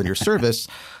field and your service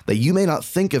that you may not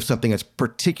think of something as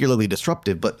particularly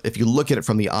disruptive, but if you look at it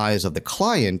from the eyes of the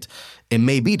client, it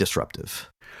may be disruptive.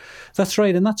 That's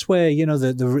right. And that's where,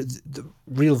 the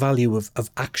real value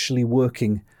of actually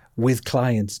working with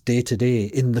clients day to day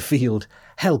in the field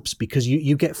helps, because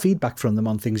you get feedback from them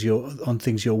on things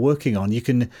you're working on. You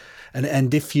can,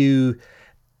 and if you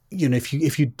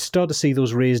start to see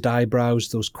those raised eyebrows,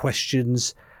 those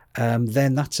questions,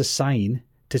 then that's a sign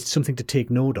to something to take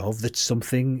note of, that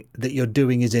something that you're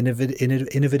doing is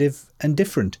innovative and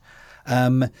different.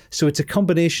 So it's a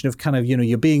combination of kind of,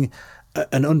 you're being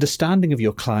an understanding of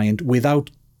your client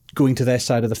without going to their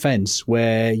side of the fence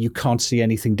where you can't see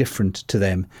anything different to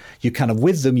them. You kind of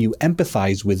with them, you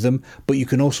empathize with them, but you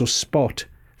can also spot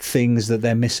things that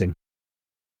they're missing.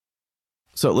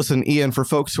 So listen, Ian, for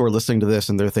folks who are listening to this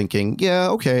and they're thinking, yeah,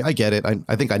 okay, I get it.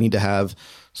 I think I need to have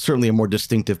certainly a more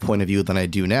distinctive point of view than I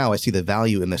do now. I see the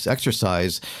value in this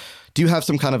exercise. Do you have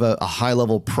some kind of a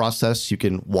high-level process you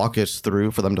can walk us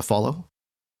through for them to follow?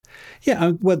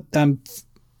 Yeah,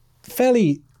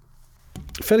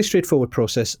 fairly straightforward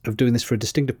process of doing this for a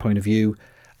distinctive point of view.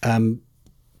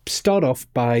 Start off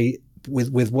by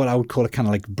with what I would call a kind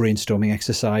of like brainstorming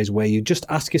exercise, where you just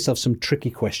ask yourself some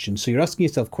tricky questions. So you're asking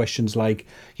yourself questions like,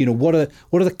 what are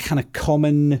the kind of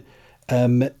common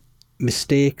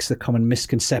mistakes, the common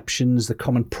misconceptions, the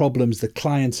common problems that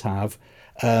clients have,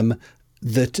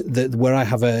 that where I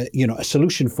have a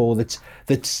solution for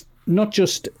that's not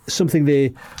just something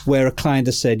where a client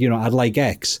has said, I'd like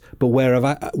X, but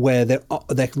where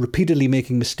they're repeatedly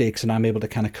making mistakes and I'm able to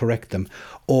kind of correct them,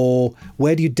 or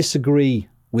where do you disagree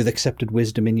with accepted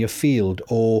wisdom in your field,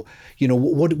 or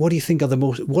what do you think are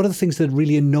what are the things that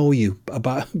really annoy you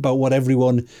about what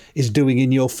everyone is doing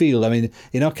in your field? I mean,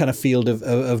 in our kind of field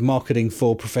of marketing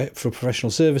for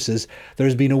professional services, there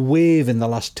has been a wave in the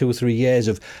last 2 or 3 years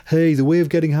of, hey, the way of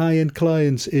getting high-end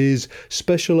clients is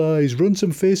specialize, run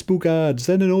some Facebook ads,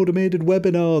 then an automated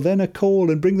webinar, then a call,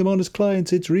 and bring them on as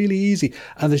clients. It's really easy,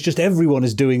 and there's just everyone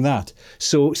is doing that.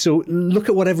 So look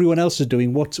at what everyone else is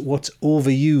doing, what's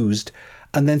overused.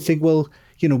 And then think, well,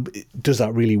 does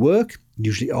that really work?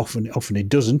 Usually, often it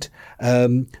doesn't.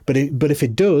 But if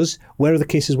it does, where are the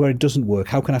cases where it doesn't work?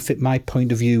 How can I fit my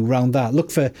point of view around that?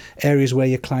 Look for areas where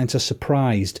your clients are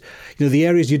surprised. The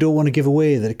areas you don't want to give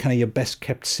away that are kind of your best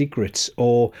kept secrets,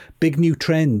 or big new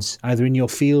trends, either in your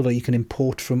field or you can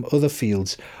import from other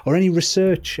fields, or any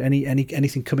research,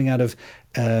 anything coming out of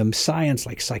science,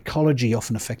 like psychology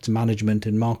often affects management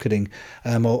and marketing,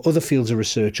 or other fields of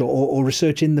research, or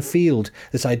research in the field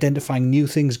that's identifying new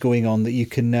things going on that you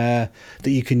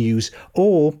can use,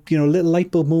 or little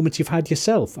light bulb moments you've had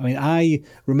yourself. I mean, I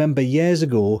remember years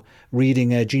ago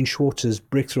reading Gene Schwartz's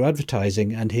Breakthrough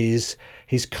Advertising and his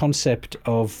concept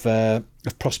of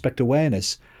prospect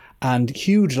awareness. And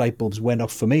huge light bulbs went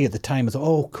off for me at the time. I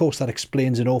thought, of course, that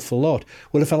explains an awful lot.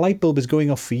 Well, if a light bulb is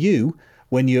going off for you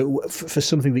when for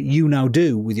something that you now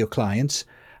do with your clients,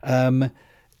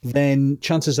 then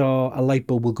chances are a light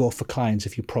bulb will go off for clients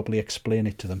if you properly explain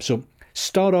it to them. So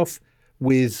start off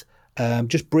with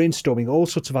just brainstorming all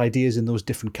sorts of ideas in those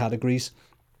different categories.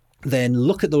 Then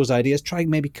look at those ideas, try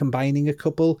maybe combining a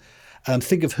couple.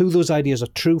 Think of who those ideas are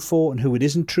true for and who it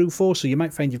isn't true for. So you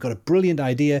might find you've got a brilliant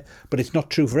idea, but it's not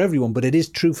true for everyone, but it is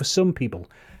true for some people.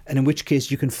 And in which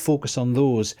case you can focus on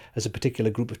those as a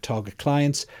particular group of target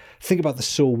clients. Think about the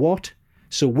so what.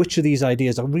 So which of these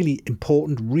ideas are really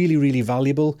important, really, really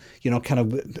valuable?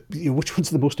 Which ones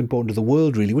are the most important to the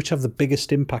world, really? Which have the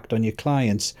biggest impact on your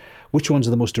clients? Which ones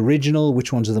are the most original?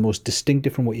 Which ones are the most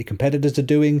distinctive from what your competitors are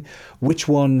doing? Which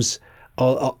ones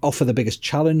offer the biggest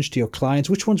challenge to your clients?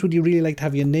 Which ones would you really like to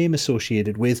have your name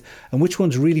associated with? And which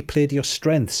ones really play to your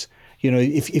strengths?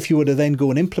 If you were to then go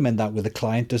and implement that with a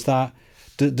client, does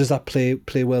that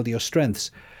play well to your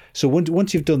strengths? So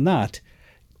once you've done that,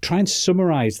 try and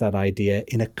summarize that idea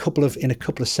in a couple of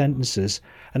sentences,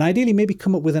 and ideally maybe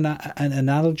come up with an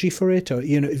analogy for it. Or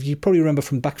if you probably remember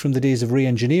from the days of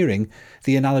re-engineering,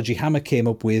 the analogy Hammer came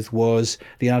up with was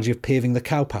the analogy of paving the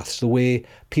cow paths. The way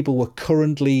people were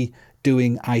currently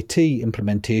doing IT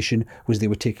implementation was they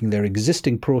were taking their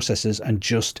existing processes and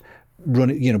just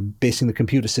basing the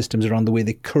computer systems around the way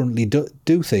they currently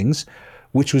do things,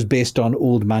 which was based on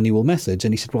old manual methods.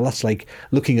 And he said, well, that's like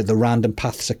looking at the random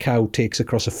paths a cow takes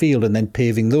across a field and then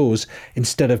paving those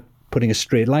instead of putting a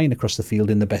straight line across the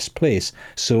field in the best place.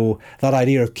 So that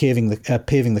idea of paving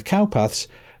the cow paths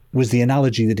was the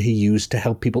analogy that he used to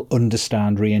help people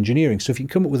understand re-engineering. So if you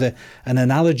can come up with an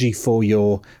analogy for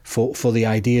the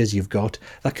ideas you've got,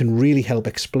 that can really help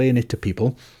explain it to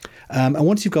people. And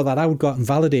once you've got that, I would go out and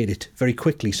validate it very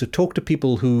quickly. So talk to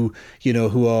people who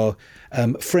are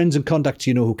friends and contacts,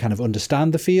 who kind of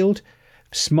understand the field,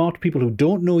 smart people who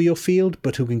don't know your field,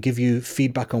 but who can give you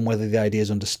feedback on whether the idea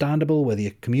is understandable, whether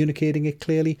you're communicating it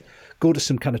clearly. Go to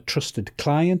some kind of trusted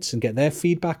clients and get their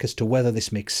feedback as to whether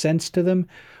this makes sense to them.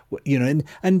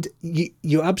 And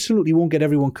you absolutely won't get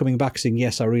everyone coming back saying,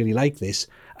 yes, I really like this.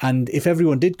 And if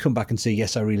everyone did come back and say,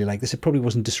 yes, I really like this, it probably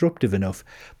wasn't disruptive enough.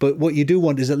 But what you do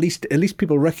want is at least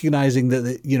people recognizing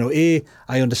that, A,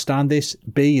 I understand this,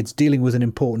 B, it's dealing with an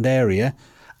important area,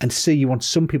 and C, you want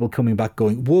some people coming back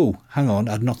going, whoa, hang on,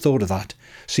 I'd not thought of that.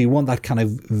 So you want that kind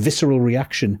of visceral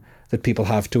reaction that people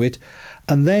have to it.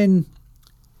 And then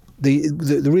the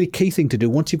really key thing to do,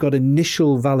 once you've got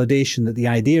initial validation that the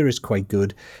idea is quite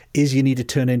good, is you need to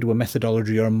turn into a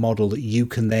methodology or a model that you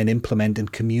can then implement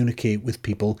and communicate with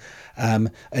people, and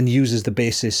use as the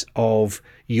basis of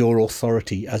your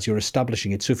authority as you're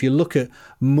establishing it. So if you look at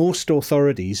most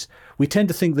authorities, we tend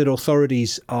to think that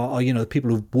authorities are the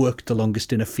people who've worked the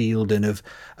longest in a field and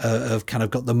have kind of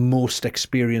got the most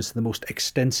experience and the most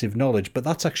extensive knowledge, but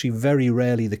that's actually very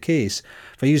rarely the case.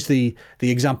 If I use the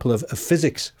example of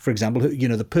physics, for example,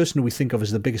 the person who we think of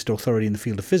as the biggest authority in the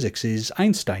field of physics is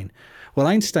Einstein. Well,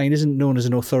 Einstein isn't known as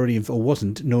an authority, or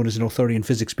wasn't known as an authority in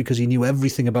physics because he knew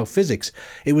everything about physics.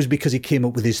 It was because he came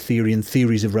up with his theory and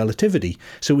theories of relativity.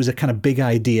 So it was a kind of big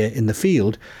idea in the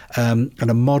field, and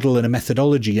a model and a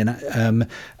methodology. And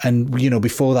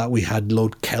before that we had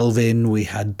Lord Kelvin. We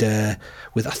had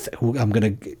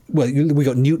we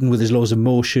got Newton with his laws of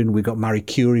motion. We got Marie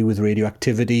Curie with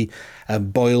radioactivity,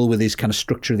 Boyle with his kind of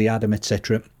structure of the atom,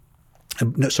 etc.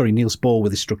 Niels Bohr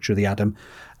with his structure of the atom.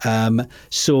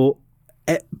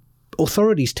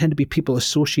 Authorities tend to be people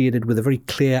associated with a very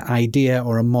clear idea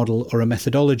or a model or a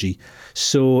methodology.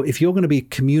 So if you're going to be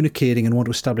communicating and want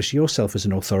to establish yourself as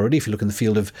an authority, if you look in the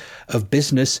field of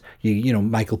business,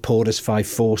 Michael Porter's 5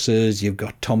 Forces, you've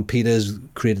got Tom Peters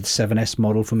created the 7S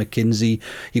model for McKinsey,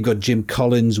 you've got Jim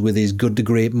Collins with his good to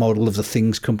great model of the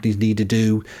things companies need to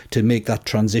do to make that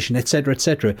transition, etc.,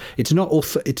 etc. It's not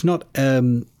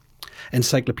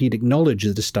encyclopedic knowledge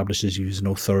that establishes you as an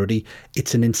authority.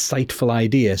 It's an insightful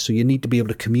idea. So you need to be able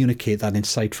to communicate that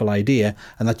insightful idea,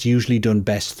 and that's usually done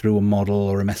best through a model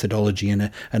or a methodology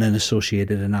and an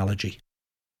associated analogy.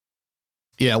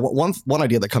 Yeah, one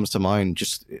idea that comes to mind,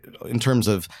 just in terms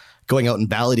of going out and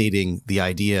validating the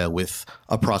idea with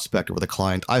a prospect or with a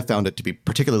client, I found it to be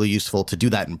particularly useful to do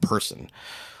that in person.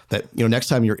 That, next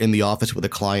time you're in the office with a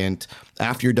client,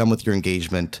 after you're done with your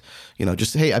engagement,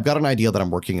 just, hey, I've got an idea that I'm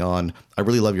working on. I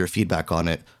really love your feedback on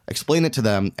it. Explain it to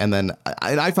them. And then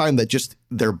I find that just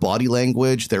their body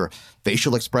language, their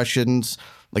facial expressions,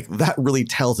 like that really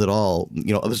tells it all.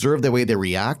 Observe the way they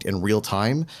react in real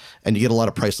time, and you get a lot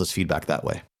of priceless feedback that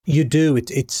way. You do.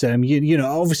 It's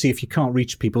obviously if you can't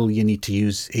reach people, you need to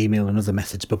use email and other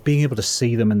methods, but being able to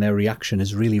see them and their reaction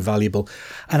is really valuable.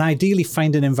 And ideally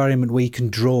find an environment where you can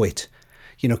draw it.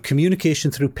 Communication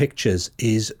through pictures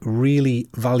is really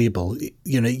valuable.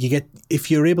 If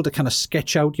you're able to kind of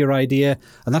sketch out your idea,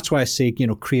 and that's why I say,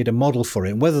 create a model for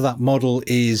it. And whether that model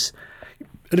is,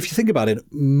 and if you think about it,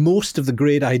 most of the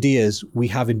great ideas we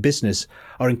have in business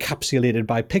are encapsulated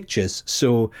by pictures.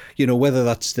 So, whether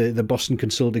that's the Boston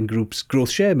Consulting Group's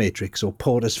growth share matrix or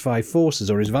Porter's 5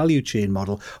 Forces or his value chain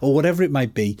model or whatever it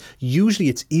might be, usually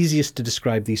it's easiest to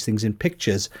describe these things in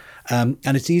pictures. And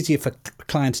it's easier for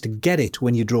clients to get it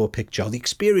when you draw a picture. The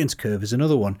experience curve is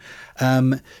another one.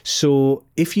 So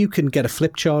if you can get a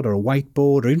flip chart or a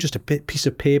whiteboard or even just a piece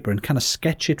of paper and kind of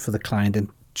sketch it for the client and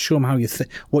show them how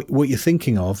what you're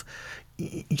thinking of,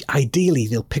 ideally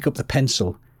they'll pick up the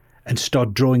pencil and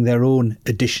start drawing their own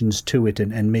additions to it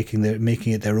and making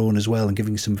it their own as well, and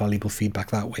giving you some valuable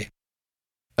feedback that way.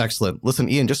 Excellent. Listen,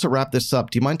 Ian, just to wrap this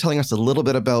up, do you mind telling us a little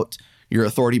bit about your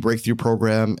Authority Breakthrough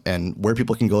Program and where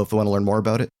people can go if they want to learn more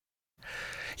about it?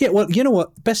 Yeah, well, you know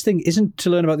what? The best thing isn't to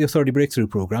learn about the Authority Breakthrough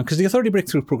Program, because the Authority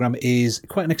Breakthrough Program is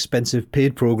quite an expensive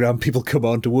paid program. People come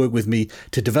on to work with me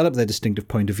to develop their distinctive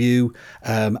point of view,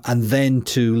 and then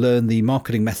to learn the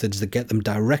marketing methods that get them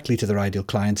directly to their ideal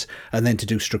clients, and then to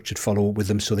do structured follow-up with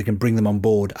them so they can bring them on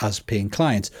board as paying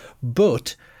clients.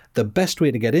 But the best way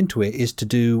to get into it is to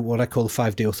do what I call the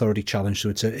 5-Day Authority Challenge. So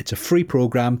it's a free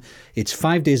program. It's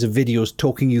 5 days of videos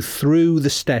talking you through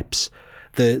the steps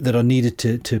that are needed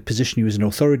to position you as an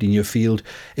authority in your field,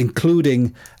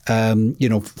 including,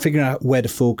 figuring out where to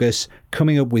focus,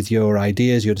 coming up with your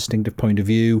ideas, your distinctive point of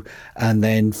view, and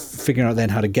then figuring out then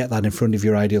how to get that in front of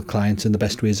your ideal clients and the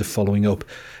best ways of following up.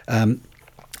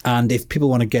 And if people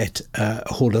want to get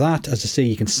a hold of that, as I say,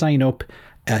 you can sign up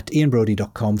at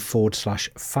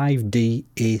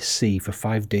ianbrodie.com/5DAC for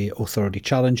 5-Day Authority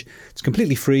Challenge. It's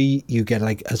completely free. You get,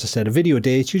 as I said, a video a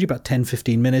day. It's usually about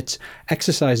 10-15 minutes.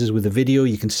 Exercises with a video.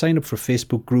 You can sign up for a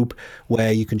Facebook group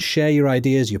where you can share your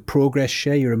ideas, your progress,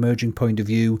 share your emerging point of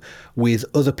view with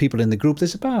other people in the group.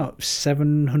 There's about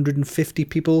 750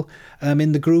 people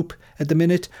in the group at the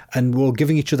minute, and we're all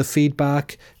giving each other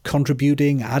feedback,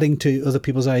 contributing, adding to other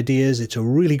people's ideas. It's a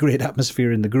really great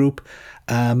atmosphere in the group.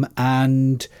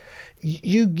 And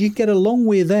you get a long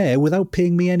way there without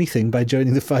paying me anything by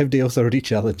joining the 5-Day Authority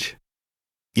Challenge.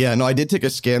 Yeah, no, I did take a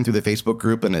scan through the Facebook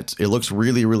group, and it looks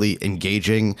really, really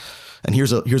engaging. And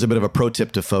here's a bit of a pro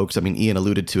tip to folks. I mean, Ian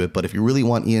alluded to it, but if you really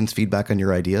want Ian's feedback on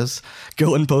your ideas,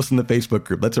 go and post in the Facebook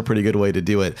group. That's a pretty good way to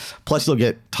do it. Plus, you'll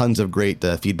get tons of great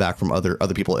feedback from other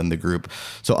people in the group.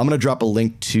 So I'm going to drop a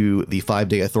link to the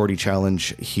 5-Day Authority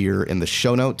Challenge here in the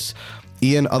show notes.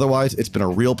 Ian, otherwise, it's been a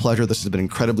real pleasure. This has been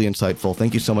incredibly insightful.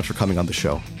 Thank you so much for coming on the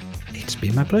show. It's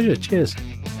been my pleasure. Cheers.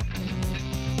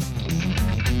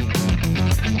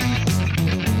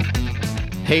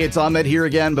 Hey, it's Ahmed here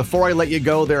again. Before I let you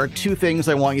go, there are two things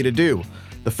I want you to do.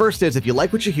 The first is, if you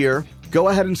like what you hear, go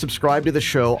ahead and subscribe to the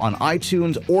show on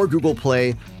iTunes or Google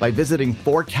Play by visiting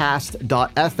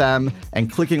forecast.fm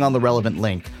and clicking on the relevant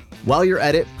link. While you're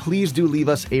at it, please do leave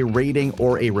us a rating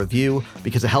or a review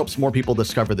because it helps more people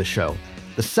discover the show.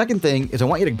 The second thing is I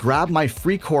want you to grab my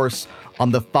free course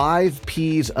on the 5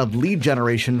 Ps of lead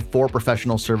generation for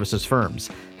professional services firms.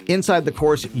 Inside the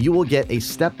course, you will get a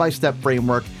step-by-step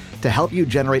framework to help you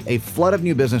generate a flood of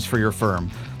new business for your firm.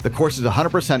 The course is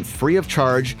 100% free of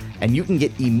charge, and you can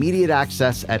get immediate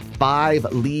access at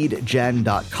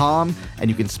 5leadgen.com, and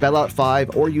you can spell out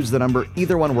 5 or use the number.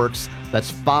 Either one works.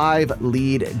 That's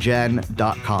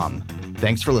 5leadgen.com.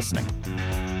 Thanks for listening.